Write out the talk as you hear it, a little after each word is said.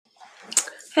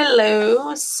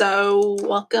Hello. So,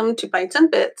 welcome to Bites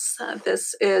and Bits.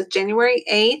 This is January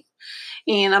 8th,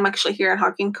 and I'm actually here at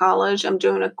Hocking College. I'm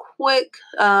doing a quick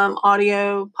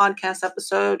audio podcast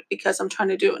episode because I'm trying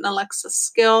to do an Alexa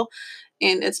skill,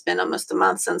 and it's been almost a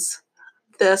month since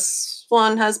this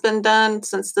one has been done,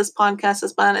 since this podcast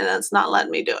has been, and it's not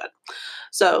letting me do it.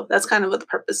 So, that's kind of what the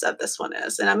purpose of this one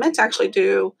is. And I meant to actually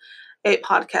do a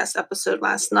podcast episode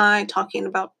last night talking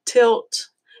about Tilt,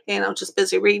 and I was just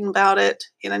busy reading about it,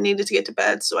 and I needed to get to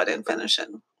bed, so I didn't finish it.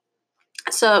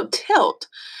 So Tilt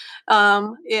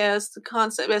is the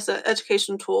concept, is an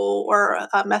education tool or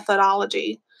a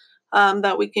methodology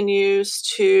that we can use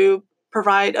to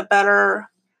provide a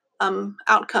better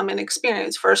outcome and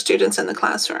experience for our students in the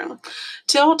classroom.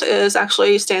 TILT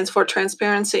stands for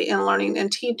Transparency in Learning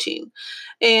and Teaching.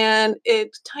 And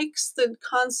it takes the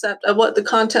concept of what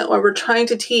we're trying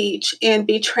to teach and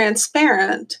be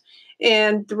transparent,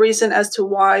 and the reason as to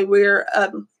why we're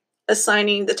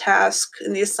assigning the task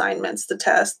and the assignments, the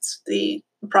tests, the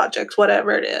projects, whatever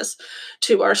it is,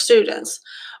 to our students.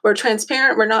 We're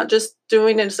transparent. We're not just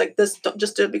doing it. It's like this, don't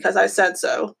just do it because I said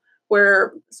so.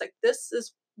 Where it's like, this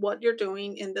is what you're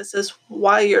doing, and this is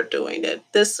why you're doing it.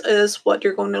 This is what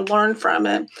you're going to learn from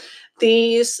it.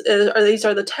 These are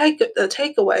the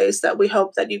takeaways that we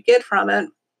hope that you get from it.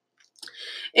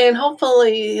 And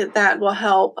hopefully that will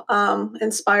help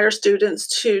inspire students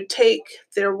to take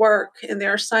their work and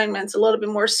their assignments a little bit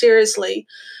more seriously,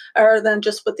 rather than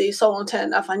just with the sole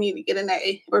intent of I need to get an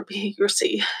A or B or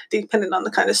C, depending on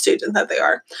the kind of student that they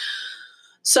are.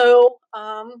 So,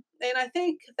 and I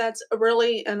think that's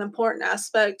really an important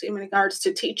aspect in regards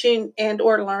to teaching and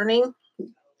or learning.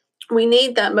 We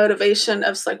need that motivation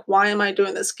of like, why am I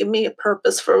doing this? Give me a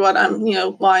purpose for what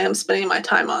why I'm spending my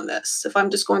time on this. If I'm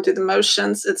just going through the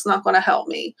motions, it's not going to help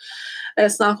me.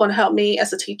 It's not going to help me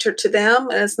as a teacher to them,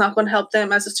 and it's not going to help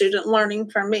them as a student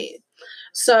learning from me.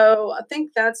 So I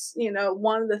think that's,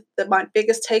 one of my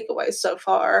biggest takeaways so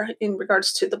far in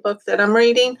regards to the book that I'm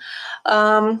reading.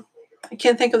 I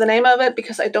can't think of the name of it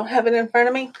because I don't have it in front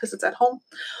of me because it's at home.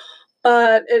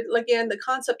 But again, the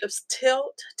concept of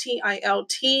TILT,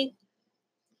 TILT,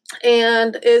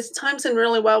 and it times in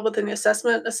really well with an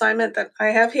assessment assignment that I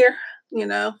have here,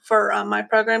 for my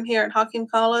program here at Hocking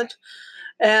College.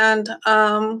 And,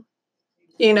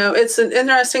 it's an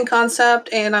interesting concept,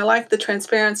 and I like the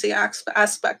transparency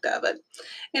aspect of it.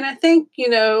 And I think,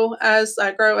 as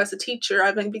I grow as a teacher,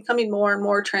 I've been becoming more and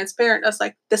more transparent. I was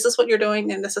like, this is what you're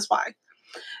doing, and this is why.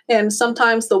 And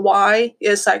sometimes the why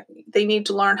is like they need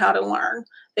to learn how to learn.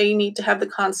 They need to have the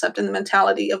concept and the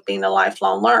mentality of being a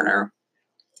lifelong learner.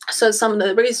 So some of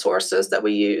the resources that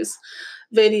we use,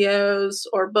 videos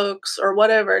or books or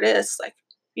whatever it is, like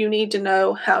you need to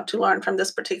know how to learn from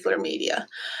this particular media.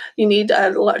 You need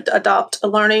to adopt a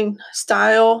learning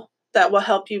style that will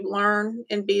help you learn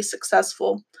and be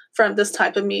successful from this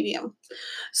type of medium.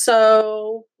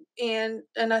 So, and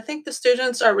I think the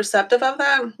students are receptive of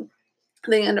that.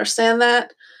 They understand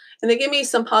that, and they give me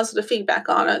some positive feedback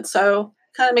on it. So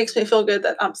kind of makes me feel good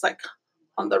that I'm like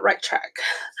on the right track.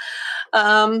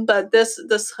 But this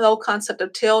whole concept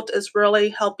of TILT is really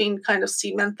helping kind of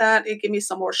cement that. It gave me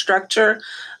some more structure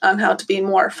on how to be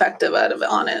more effective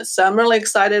on it. So I'm really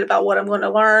excited about what I'm going to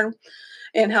learn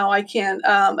and how I can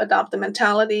adopt the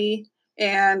mentality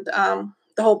and the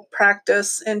whole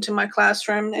practice into my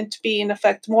classroom, and to be an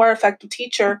more effective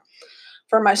teacher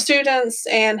for my students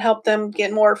and help them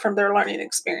get more from their learning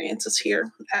experiences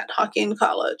here at Hocking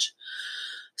College.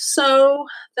 So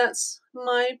that's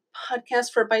my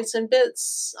podcast for Bites and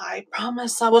Bits. I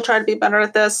promise I will try to be better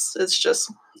at this. It's just,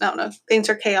 I don't know, things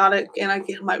are chaotic, and I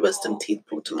get my wisdom teeth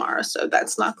pulled tomorrow, so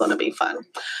that's not going to be fun.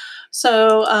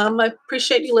 So I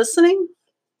appreciate you listening.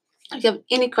 If you have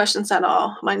any questions at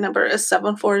all, my number is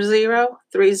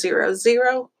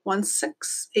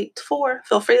 740-300-1684.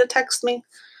 Feel free to text me.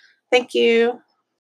 Thank you.